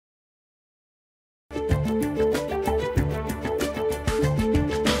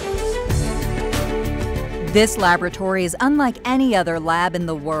This laboratory is unlike any other lab in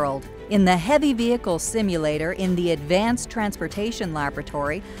the world. In the Heavy Vehicle Simulator in the Advanced Transportation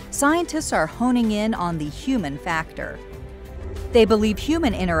Laboratory, scientists are honing in on the human factor. They believe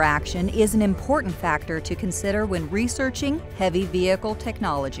human interaction is an important factor to consider when researching heavy vehicle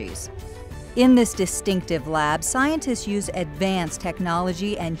technologies. In this distinctive lab, scientists use advanced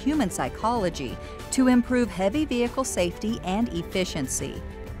technology and human psychology to improve heavy vehicle safety and efficiency.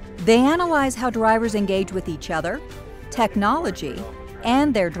 They analyze how drivers engage with each other, technology,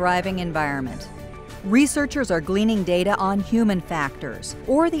 and their driving environment. Researchers are gleaning data on human factors,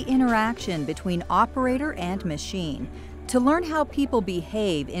 or the interaction between operator and machine, to learn how people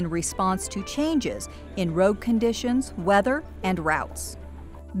behave in response to changes in road conditions, weather, and routes.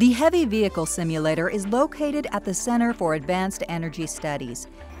 The Heavy Vehicle Simulator is located at the Center for Advanced Energy Studies,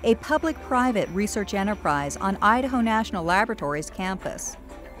 a public-private research enterprise on Idaho National Laboratory's campus.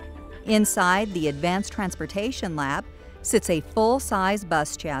 Inside the Advanced Transportation Lab sits a full-size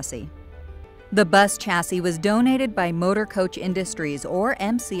bus chassis. The bus chassis was donated by Motor Coach Industries, or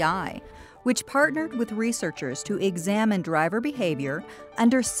MCI, which partnered with researchers to examine driver behavior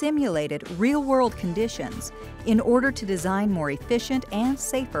under simulated real-world conditions in order to design more efficient and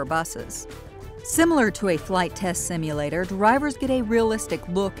safer buses. Similar to a flight test simulator, drivers get a realistic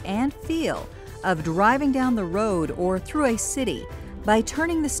look and feel of driving down the road or through a city by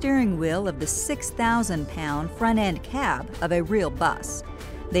turning the steering wheel of the 6,000-pound front-end cab of a real bus.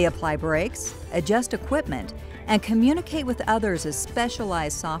 They apply brakes, adjust equipment, and communicate with others as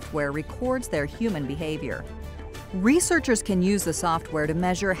specialized software records their human behavior. Researchers can use the software to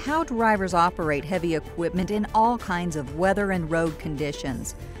measure how drivers operate heavy equipment in all kinds of weather and road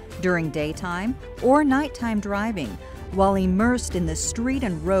conditions, during daytime or nighttime driving, while immersed in the street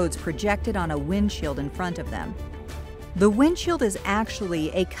and roads projected on a windshield in front of them. The windshield is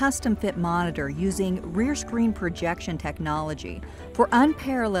actually a custom-fit monitor using rear screen projection technology for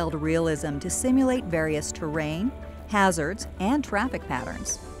unparalleled realism to simulate various terrain, hazards, and traffic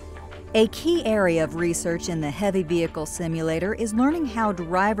patterns. A key area of research in the Heavy Vehicle Simulator is learning how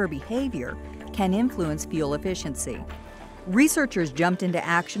driver behavior can influence fuel efficiency. Researchers jumped into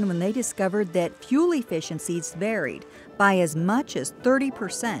action when they discovered that fuel efficiencies varied by as much as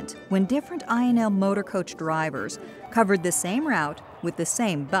 30% when different I&L motor coach drivers covered the same route with the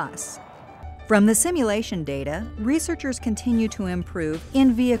same bus. From the simulation data, researchers continue to improve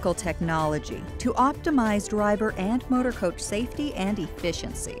in-vehicle technology to optimize driver and motor coach safety and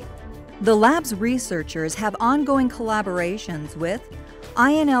efficiency. The lab's researchers have ongoing collaborations with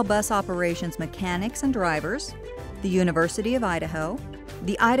I&L bus operations mechanics and drivers, the University of Idaho,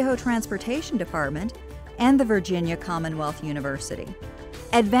 the Idaho Transportation Department, and the Virginia Commonwealth University.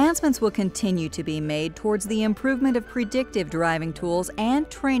 Advancements will continue to be made towards the improvement of predictive driving tools and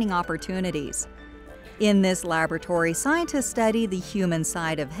training opportunities. In this laboratory, scientists study the human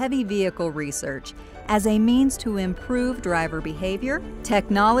side of heavy vehicle research as a means to improve driver behavior,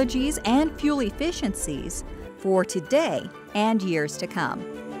 technologies, and fuel efficiencies for today and years to come.